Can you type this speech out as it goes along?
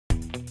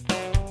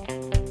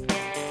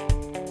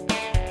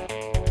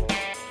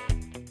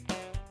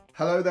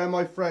Hello there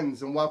my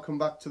friends, and welcome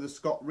back to the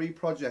Scott Ree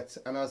Project.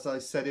 And as I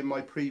said in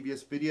my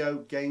previous video,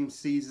 game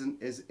season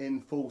is in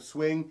full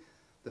swing.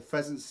 The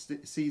pheasant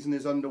season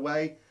is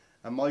underway,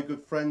 and my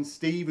good friend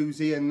Steve, who's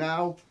here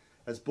now,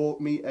 has bought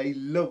me a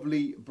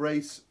lovely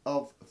brace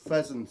of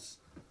pheasants.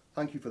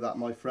 Thank you for that,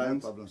 my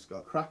friend. No problem,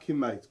 Scott. Cracking,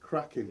 mate,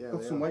 cracking. Yeah,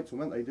 Got some weight to them,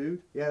 haven't they,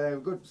 dude? Yeah, they're a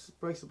good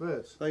brace of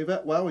birds. They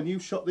vet well, and you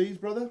shot these,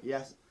 brother?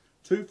 Yes.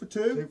 2 for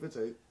 2? 2 for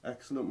 2.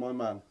 Excellent, my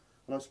man.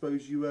 And I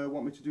suppose you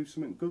want me to do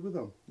something good with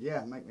them?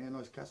 Yeah, make me a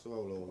nice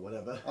casserole or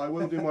whatever. I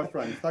will do, my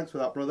friend. Thanks for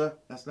that, brother.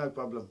 That's no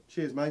problem.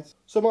 Cheers, mate.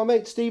 So my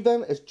mate Steve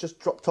then has just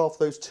dropped off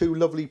those 2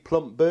 lovely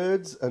plump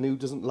birds, and who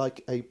doesn't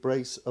like a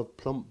brace of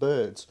plump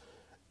birds?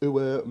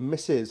 Who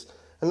misses?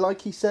 And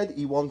like he said,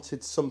 he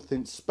wanted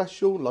something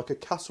special, like a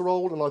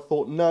casserole, and I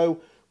thought,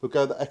 no, we'll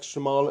go the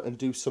extra mile and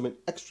do something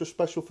extra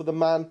special for the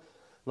man.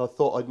 And I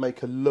thought I'd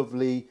make a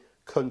lovely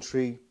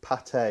country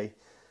pate.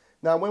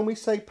 Now, when we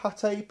say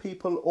pate,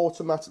 people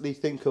automatically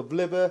think of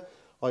liver.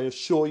 I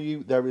assure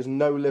you there is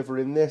no liver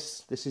in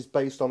this. This is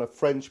based on a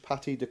French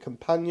Pate De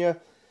Campagne.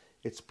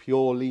 It's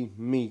purely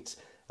meat.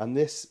 And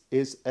this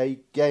is a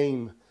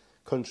game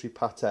country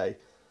pate.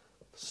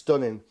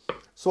 Stunning.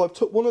 So I've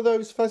took one of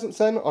those pheasants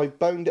then, I've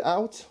boned it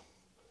out.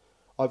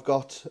 I've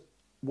got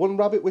 1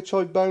 rabbit which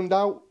I've boned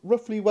out,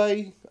 roughly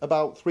weigh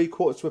about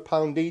 3/4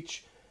 pound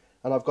each.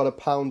 And I've got a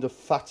pound of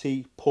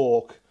fatty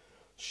pork,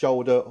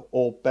 shoulder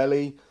or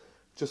belly.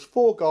 Just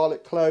 4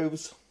 garlic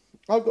cloves.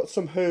 I've got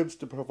some herbs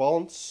de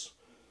Provence.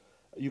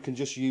 You can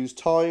just use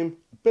thyme,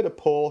 a bit of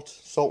port,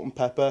 salt and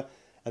pepper,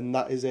 and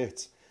that is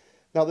it.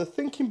 Now the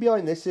thinking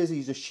behind this is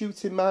he's a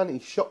shooting man. He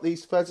shot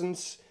these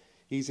pheasants.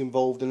 He's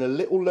involved in a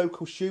little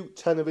local shoot,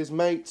 10 of his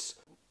mates.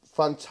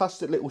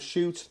 Fantastic little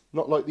shoot,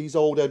 not like these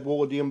old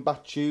Edwardian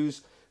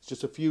battues. It's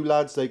just a few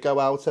lads, they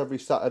go out every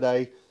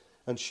Saturday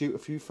and shoot a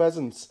few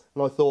pheasants.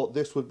 And I thought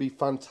this would be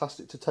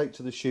fantastic to take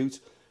to the shoot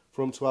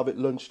for them to have at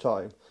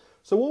lunchtime.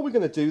 So what we're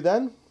going to do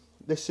then,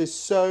 this is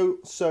so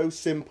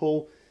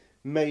simple,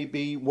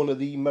 maybe one of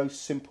the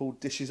most simple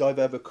dishes I've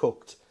ever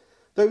cooked.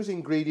 Those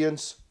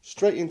ingredients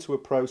straight into a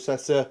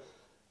processor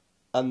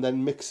and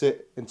then mix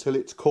it until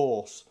it's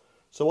coarse.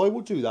 So I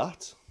will do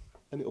that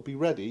and it'll be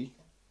ready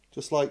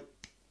just like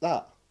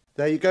that.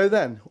 There you go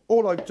then.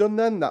 All I've done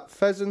then, that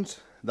pheasant,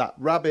 that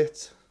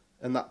rabbit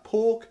and that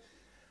pork,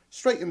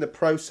 straight in the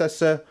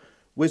processor,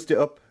 whizzed it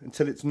up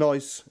until it's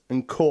nice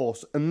and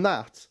coarse. And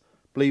that,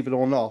 believe it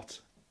or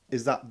not,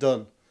 is that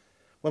done.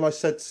 When I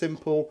said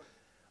simple,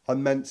 I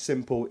meant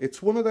simple.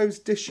 It's one of those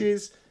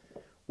dishes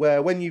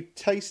where when you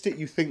taste it,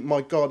 you think,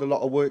 my God, a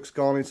lot of work's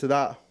gone into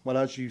that. Well,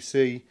 as you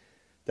see,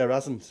 there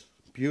hasn't.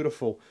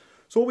 Beautiful.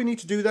 So all we need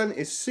to do then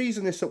is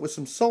season this up with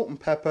some salt and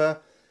pepper,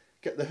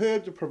 get the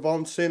herb de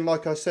Provence in.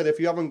 Like I said, if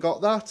you haven't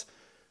got that,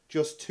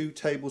 just 2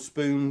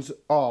 tablespoons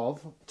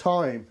of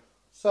thyme.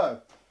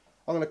 So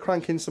I'm going to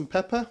crank in some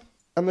pepper.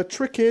 And the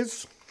trick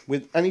is,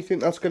 with anything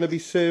that's going to be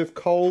served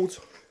cold,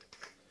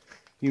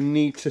 you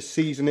need to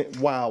season it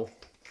well.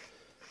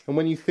 And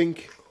when you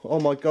think, oh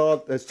my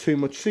God, there's too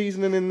much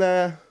seasoning in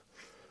there,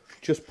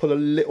 just put a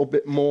little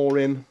bit more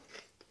in,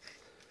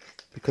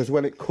 because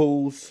when it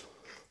cools,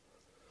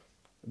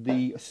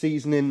 the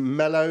seasoning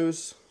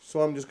mellows.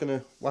 So I'm just going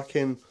to whack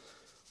in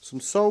some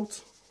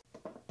salt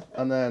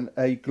and then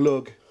a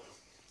glug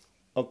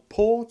of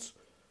port.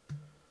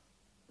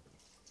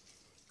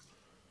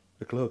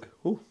 A glug.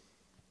 Ooh.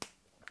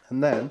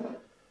 And then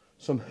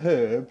some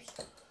herbs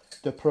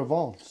de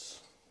Provence.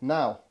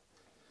 Now,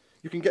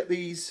 you can get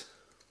these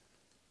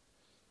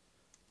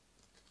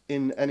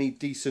in any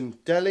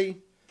decent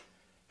deli.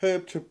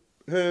 Herb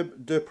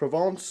de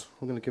Provence,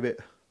 I'm going to give it,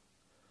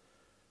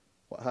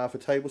 what, half a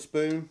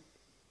tablespoon,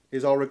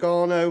 is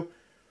oregano,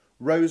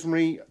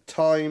 rosemary,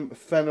 thyme,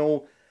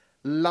 fennel,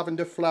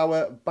 lavender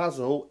flower,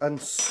 basil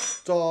and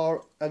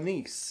star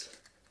anise.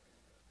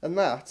 And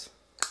that,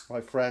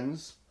 my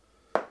friends,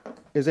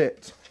 is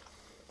it.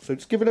 So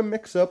just give it a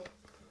mix up.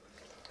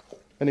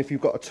 And if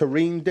you've got a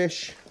terrine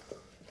dish,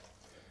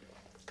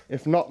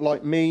 if not,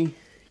 like me,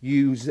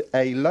 use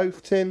a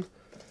loaf tin.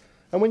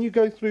 And when you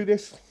go through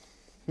this,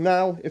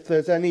 now if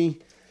there's any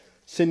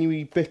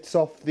sinewy bits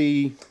off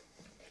the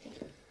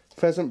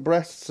pheasant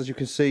breasts, as you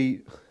can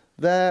see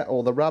there,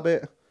 or the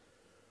rabbit,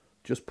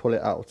 just pull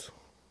it out.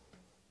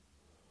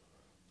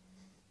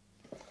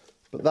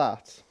 But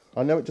that,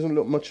 I know it doesn't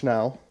look much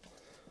now,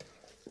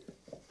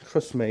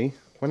 trust me,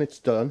 when it's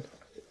done,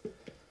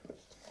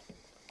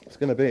 it's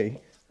going to be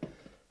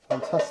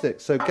fantastic.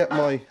 So get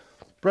my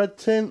bread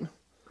tin,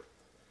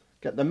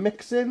 get the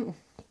mix in.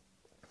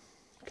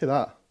 Look at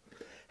that.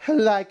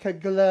 Like a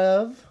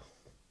glove.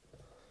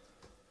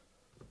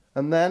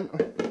 And then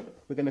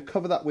we're going to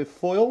cover that with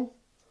foil.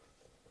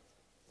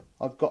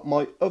 I've got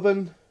my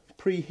oven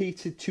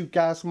preheated to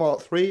gas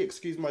Mark 3.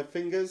 Excuse my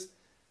fingers.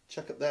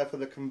 Check it there for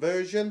the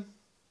conversion.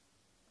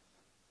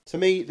 To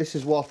me, this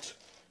is what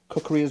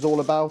cookery is all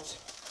about.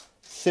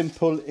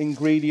 Simple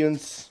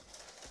ingredients,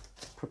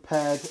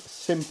 prepared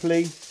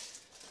simply,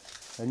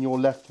 and you're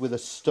left with a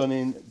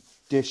stunning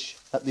dish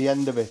at the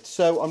end of it.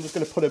 So I'm just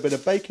going to put a bit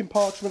of baking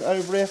parchment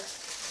over here,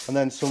 And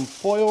then some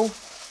foil,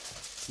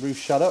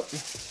 ruche that up,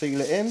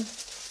 seal it in.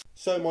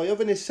 So my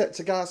oven is set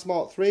to gas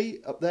mark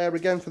 3, up there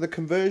again for the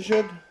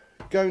conversion.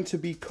 Going to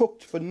be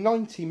cooked for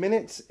 90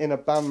 minutes in a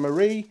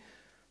bain-marie.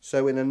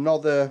 So in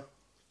another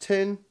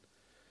tin,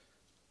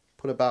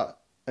 put about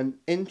an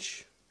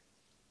inch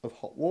of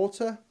hot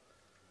water,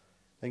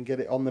 then get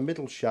it on the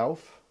middle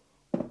shelf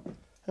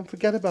and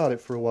forget about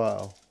it for a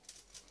while.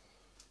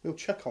 We'll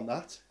check on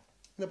that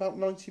in about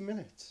 90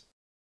 minutes.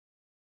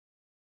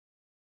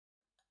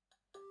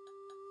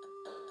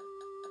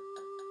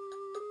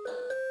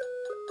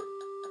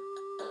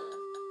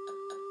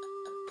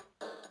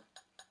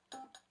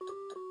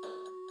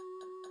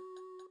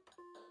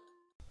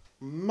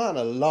 Man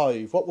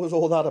alive, what was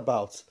all that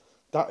about?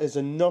 That is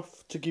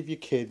enough to give your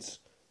kids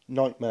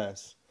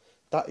nightmares.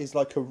 That is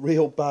like a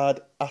real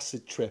bad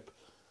acid trip.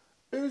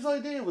 Whose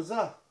idea was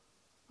that?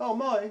 Oh,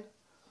 mine.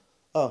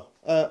 Oh,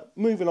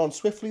 moving on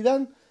swiftly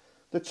then.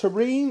 The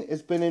terrine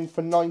has been in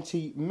for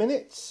 90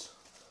 minutes.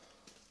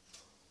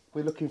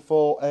 We're looking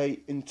for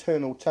an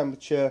internal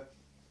temperature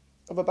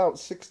of about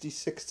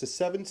 66 to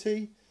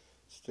 70.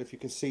 So if you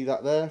can see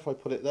that there, if I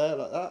put it there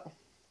like that.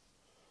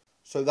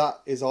 So that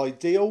is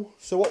ideal.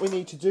 So what we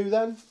need to do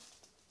then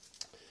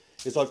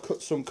is I've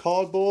cut some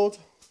cardboard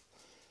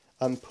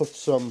and put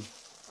some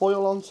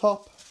foil on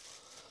top.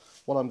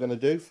 What I'm going to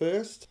do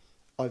first,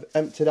 I've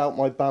emptied out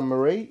my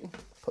bain-marie,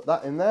 put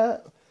that in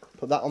there,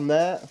 put that on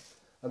there,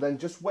 and then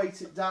just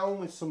weight it down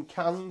with some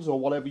cans or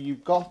whatever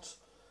you've got.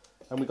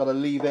 And we've got to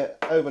leave it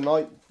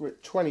overnight for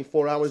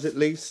 24 hours at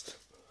least.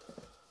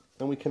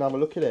 Then we can have a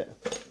look at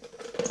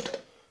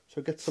it.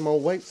 So get some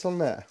old weights on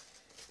there.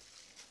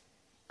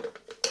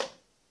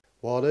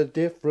 What a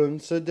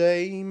difference a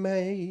day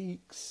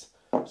makes.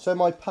 So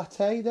my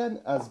pate then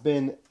has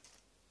been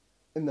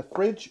in the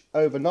fridge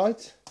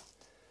overnight.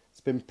 It's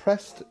been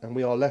pressed and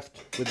we are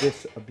left with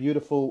this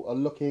beautiful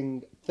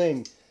looking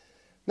thing.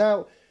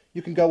 Now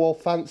you can go all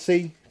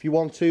fancy if you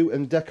want to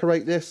and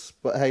decorate this,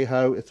 but hey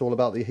ho, it's all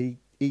about the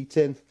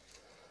eating.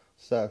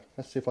 So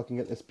let's see if I can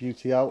get this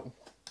beauty out.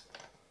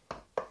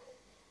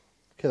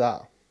 Look at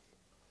that.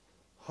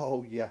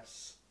 Oh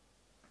yes.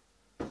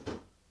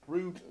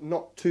 Rude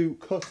not to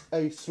cut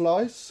a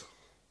slice.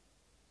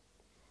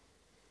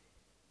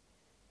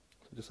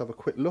 So just have a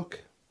quick look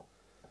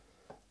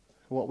at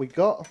what we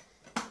got.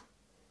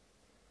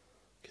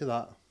 Look at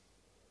that.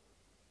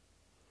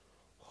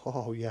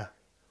 Oh yeah.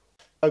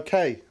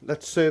 Okay,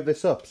 let's serve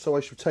this up. So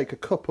I should take a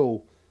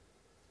couple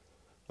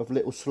of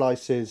little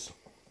slices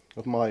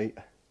of my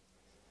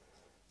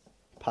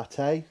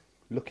pate,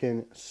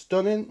 looking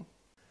stunning.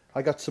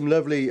 I got some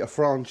lovely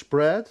French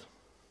bread,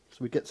 so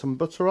we get some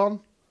butter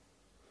on.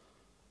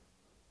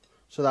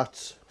 So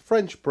that's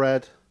French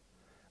bread,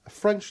 a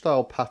French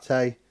style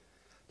pate.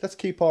 Let's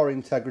keep our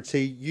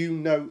integrity. You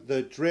know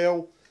the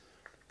drill.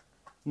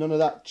 None of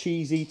that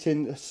cheese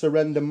eating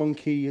surrender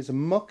monkey is a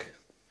muck.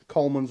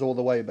 Coleman's all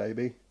the way,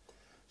 baby.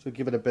 So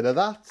give it a bit of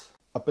that.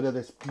 A bit of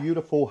this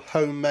beautiful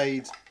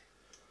homemade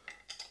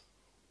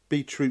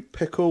beetroot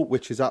pickle,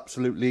 which is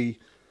absolutely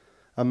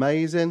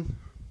amazing.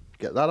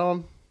 Get that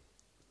on.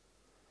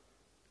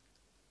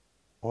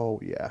 Oh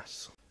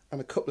yes. And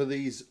a couple of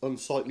these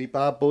unsightly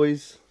bad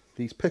boys.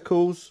 These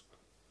pickles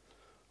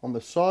on the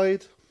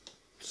side,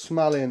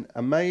 smelling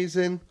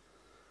amazing.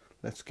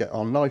 Let's get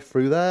our knife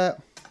through there.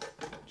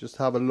 Just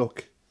have a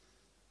look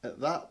at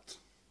that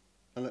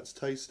and let's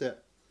taste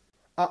it.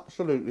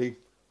 Absolutely,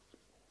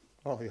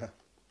 oh yeah,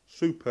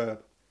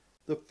 superb.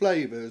 The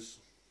flavours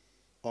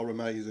are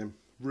amazing.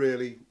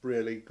 Really,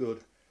 really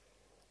good.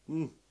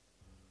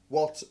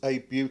 What a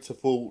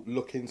beautiful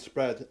looking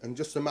spread. And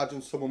just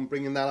imagine someone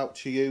bringing that out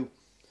to you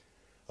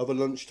of a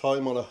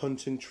lunchtime on a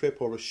hunting trip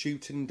or a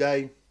shooting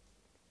day,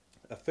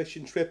 a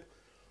fishing trip,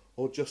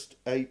 or just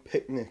a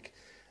picnic.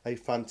 A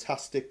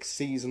fantastic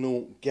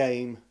seasonal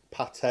game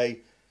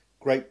pate,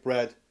 great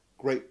bread,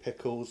 great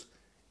pickles,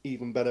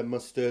 even better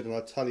mustard, and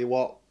I tell you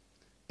what,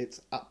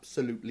 it's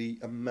absolutely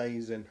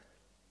amazing.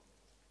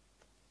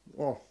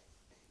 Oh,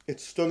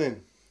 it's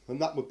stunning,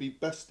 and that would be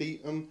best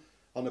eaten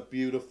on a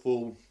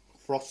beautiful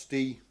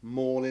frosty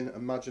morning.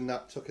 Imagine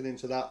that, tucking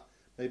into that,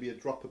 maybe a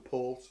drop of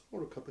port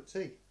or a cup of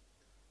tea.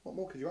 What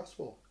more could you ask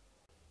for?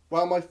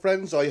 Well, my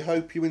friends, I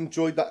hope you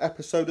enjoyed that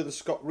episode of the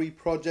Scott Ree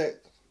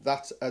Project.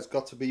 That has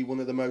got to be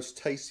one of the most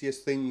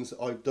tastiest things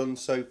I've done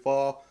so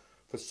far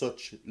for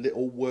such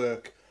little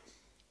work.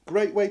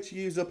 Great way to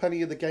use up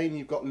any of the game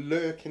you've got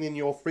lurking in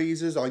your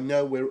freezers. I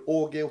know we're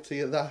all guilty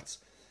of that.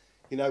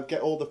 You know,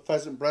 get all the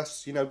pheasant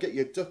breasts, you know, get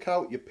your duck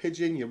out, your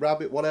pigeon, your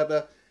rabbit,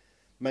 whatever.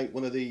 Make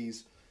one of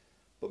these.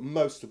 But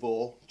most of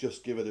all,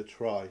 just give it a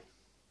try.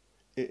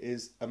 It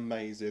is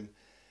amazing.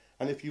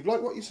 And if you've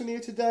liked what you've seen here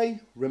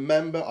today,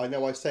 remember, I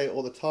know I say it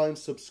all the time,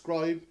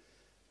 subscribe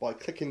by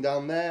clicking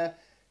down there.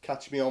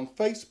 Catch me on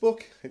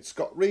Facebook, it's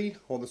Scott Ree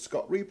or the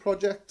Scott Ree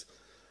Project.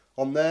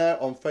 On there,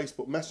 on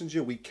Facebook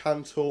Messenger, we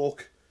can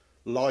talk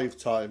live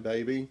time,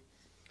 baby.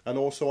 And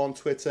also on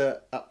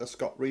Twitter, at the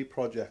Scott Ree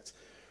Project.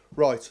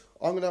 Right,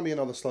 I'm going to have me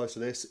another slice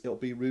of this. It'll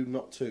be rude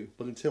not to.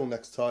 But until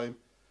next time,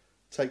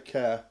 take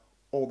care,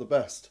 all the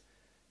best.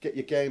 Get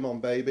your game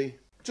on, baby.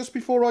 Just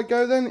before I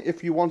go then,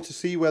 if you want to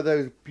see where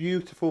those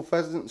beautiful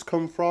pheasants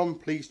come from,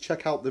 please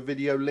check out the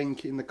video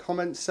link in the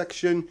comments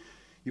section.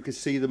 You can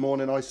see the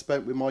morning I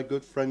spent with my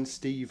good friend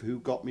Steve, who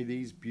got me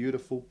these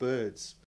beautiful birds.